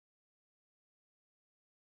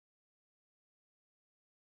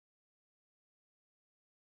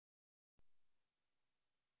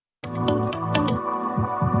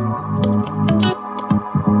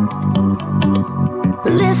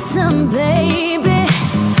awesome, baby.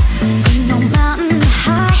 Ain't no mountain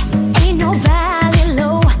high, ain't no valley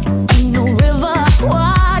low, ain't no river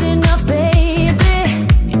wide enough, baby.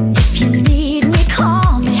 If you need me,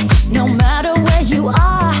 call me, no matter where you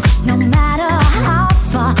are, no matter how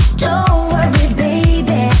far. Don't worry,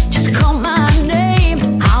 baby, just call my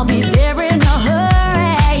name, I'll be there in a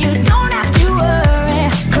hurry. You don't have to worry,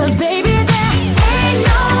 'cause baby, there ain't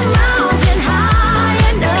no mountain high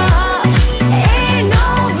enough, ain't no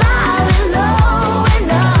valley low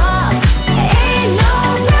enough, ain't no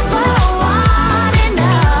river wide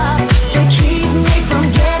enough to keep me from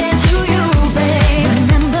getting to you, babe.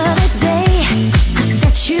 Remember the day I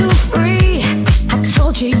set you free? I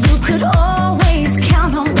told you you could always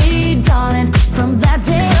count on me, darling. From that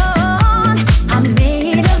day on, I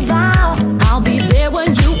made a vow, I'll be there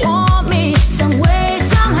when you want me, some way,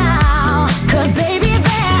 somehow. 'Cause baby,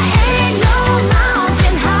 there ain't no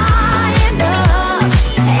mountain high enough,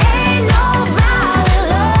 ain't no valley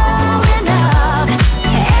low enough,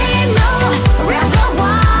 ain't no river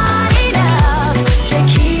wide enough to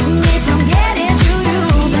keep me from getting to you,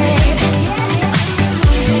 babe.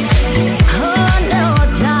 Oh no,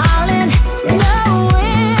 darling, no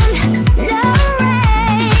wind, no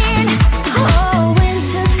rain. Oh,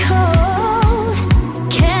 winter's cold,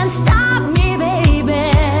 can't stop me, baby.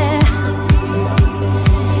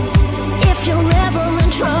 If you're ever in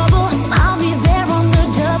trouble, I'll be there on the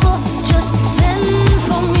double. Just send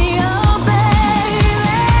for me, oh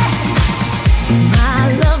baby. My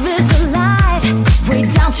love is alive, way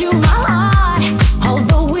down to my heart,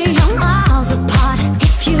 although we are miles apart.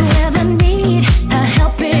 If you ever need a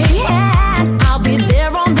helping hand, I'll be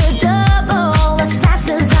there on the double, as fast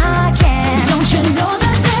as I can. Don't you know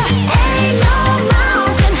that there ain't no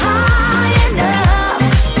mountain high enough,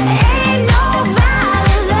 ain't no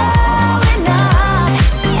valley low enough,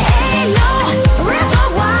 ain't no river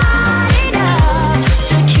wide enough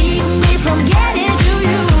to keep me from getting to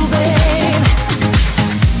you, babe.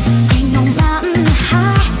 Ain't no mountain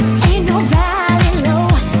high, ain't no valley low,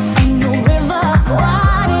 ain't no river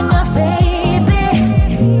wide enough, baby.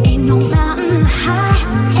 Ain't no mountain high,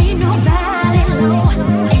 ain't no valley low,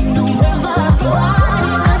 ain't no river wide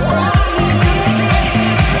enough, baby.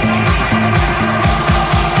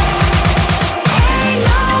 Ain't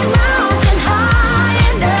no mountain high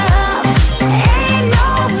enough, ain't no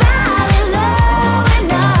valley low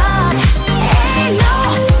enough, ain't no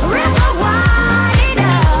river wide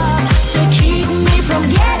enough to keep me from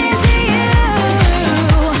getting to you.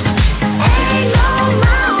 Ain't no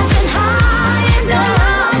mountain high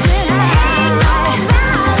enough, ain't no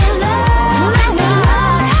valley low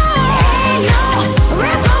enough, ain't no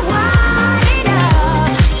river wide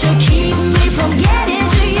enough to keep me from getting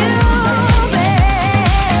to you,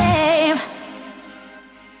 babe.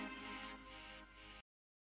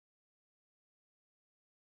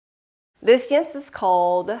 This dance is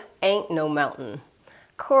called Ain't No Mountain,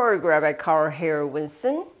 choreographed by Karl-Harry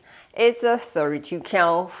Winson. It's a 32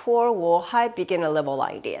 count, 4-wall high beginner level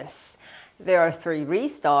line dance. There are 3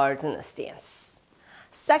 restarts in this dance.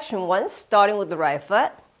 Section 1, starting with the right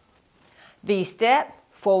foot. V-step,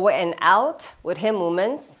 forward and out with hip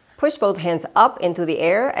movements. Push both hands up into the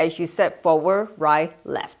air as you step forward, right,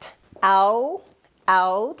 left. Out,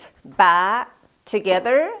 out, back,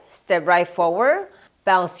 together, step right forward.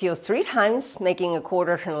 Bounce heels 3 times, making a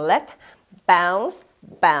quarter turn left. Bounce,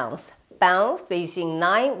 bounce, bounce, facing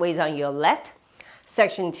 9 ways on your left.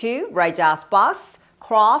 Section 2, right jazz box,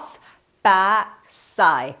 cross, back,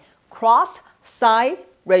 side. Cross, side,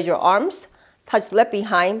 raise your arms, touch left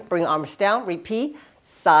behind, bring arms down, repeat,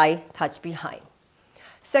 side, touch behind.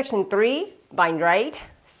 Section 3, bind right,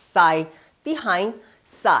 side, behind,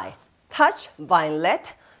 side. Touch, bind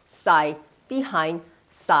left, side, behind,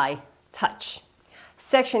 side, touch.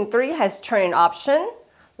 Section 3 has turn option.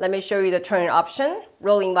 Let me show you the turn option.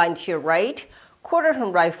 Rolling bind to your right, quarter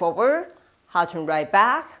turn right forward, half turn right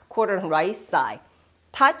back, quarter turn right side.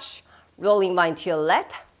 Touch, rolling bind to your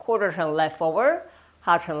left, quarter turn left forward,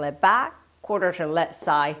 half turn left back, quarter turn left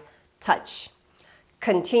side, touch.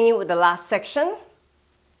 Continue with the last section.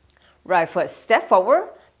 Right foot step forward,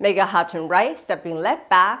 make a half turn right, stepping left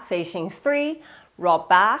back, facing 3, rock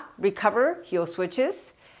back, recover, heel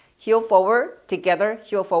switches. Heel forward, together,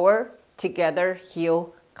 heel forward, together,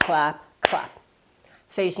 heel, clap, clap.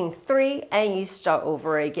 Facing 3, and you start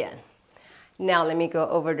over again. Now let me go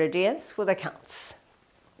over the dance with the counts.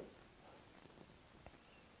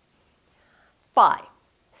 5,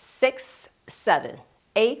 6, 7,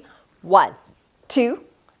 8, 1, 2,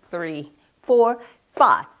 3, 4,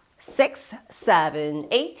 5, 6, 7,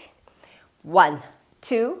 8. 1,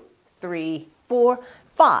 2, 3, 4,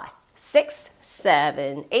 5, 6,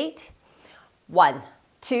 7, 8. 1,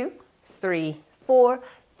 2, 3, 4,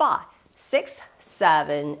 5, 6,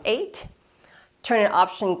 7, 8. Turn and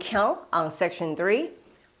option count on section 3.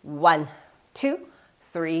 1, 2,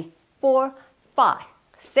 3, 4, 5,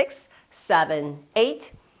 6, 7,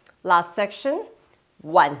 8. Last section.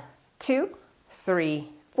 1, 2, 3,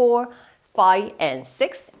 4, 5, and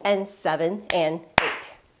 6, and 7, and 8.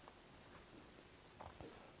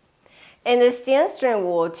 In the stance during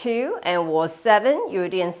wall 2 and wall 7, you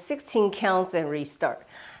dance 16 counts and restart.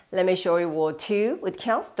 Let me show you wall 2 with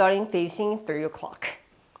counts starting facing 3 o'clock.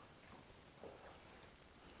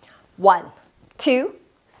 1, 2,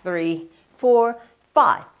 3, 4,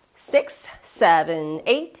 5, 6, 7,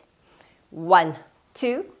 8. 1,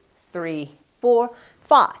 2, 3, 4,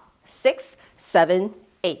 5, 6, 7,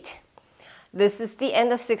 8. This is the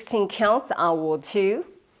end of 16 counts on wall 2.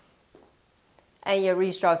 And you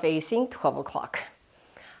restart facing 12 o'clock.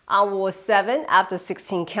 On wall 7, after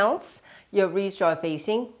 16 counts, you restart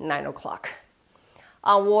facing 9 o'clock.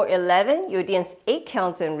 On wall 11, you dance 8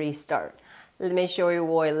 counts and restart. Let me show you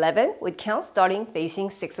wall 11 with counts starting facing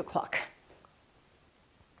 6 o'clock.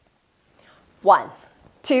 1,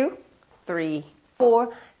 2, 3,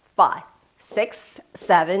 4, 5, 6,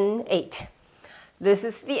 7, 8. This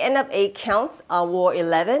is the end of 8 counts on wall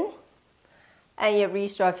 11. And you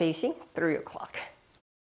restart facing 3 o'clock.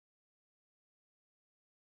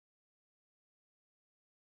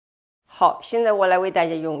 好，现在我来为大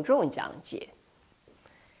家用中文讲解。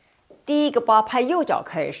第一个八拍右脚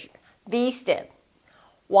开始 ，V step，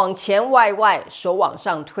 往前 Y， 手往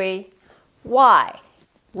上推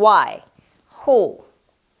 ，Y， 后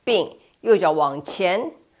并，右脚往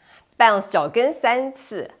前 ，bounce 脚跟3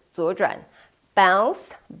次，左转 ，bounce，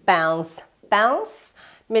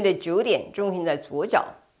 面对9点，重心在左脚。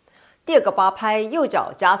第二个八拍，右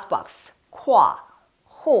脚 jazz box， 跨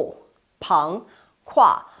后旁，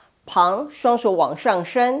跨旁，双手往上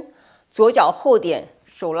伸，左脚后点，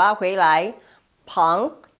手拉回来，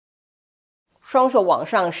旁，双手往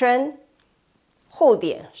上伸，后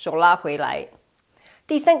点，手拉回来。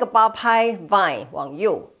第三个八拍 vine 往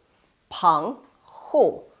右，旁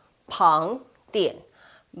后旁点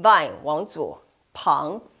 ，vine 往左，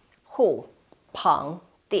旁后旁。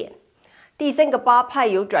点。第三个八拍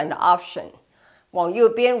有转的 option， 往右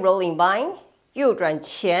边 rolling vine， 右转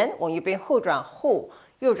前，往右边后转后，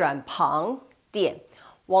右转旁点，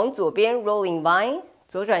往左边 rolling vine，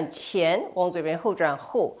 左转前，往左边后转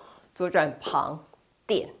后，左转旁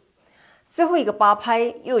点。最后一个八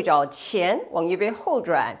拍，右脚前，往右边后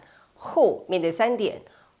转后，面对3点，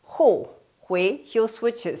后回 heel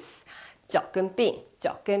switches， 脚跟并，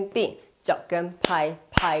脚跟并，脚跟拍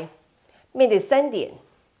拍，面对3点。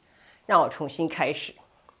让我重新开始。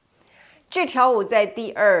这条舞在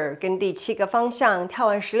第2跟第7个方向跳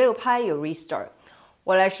完16拍有 restart。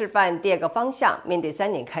我来示范第2个方向，面对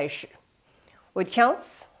3点开始。With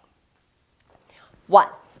counts 1,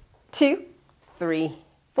 2, 3,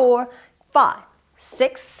 4, 5,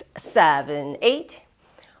 6, 7, 8.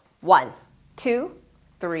 1, 2,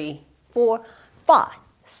 3, 4, 5,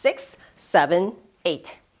 6, 7, 8.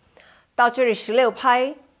 到这里16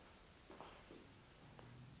拍。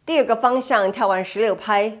第2个方向跳完16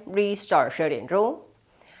拍 ，restart 12点钟。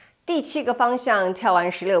第7个方向跳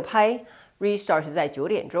完16拍 ，restart 是在9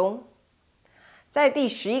点钟。在第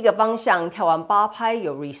11个方向跳完8拍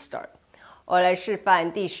有 restart。我来示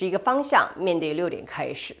范第11个方向，面对6点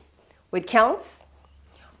开始。With counts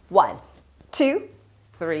 1, 2,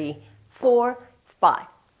 3, 4, 5,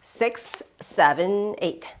 6, 7,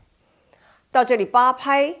 8. 到这里8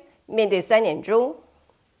拍，面对3点钟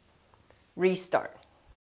 ，restart。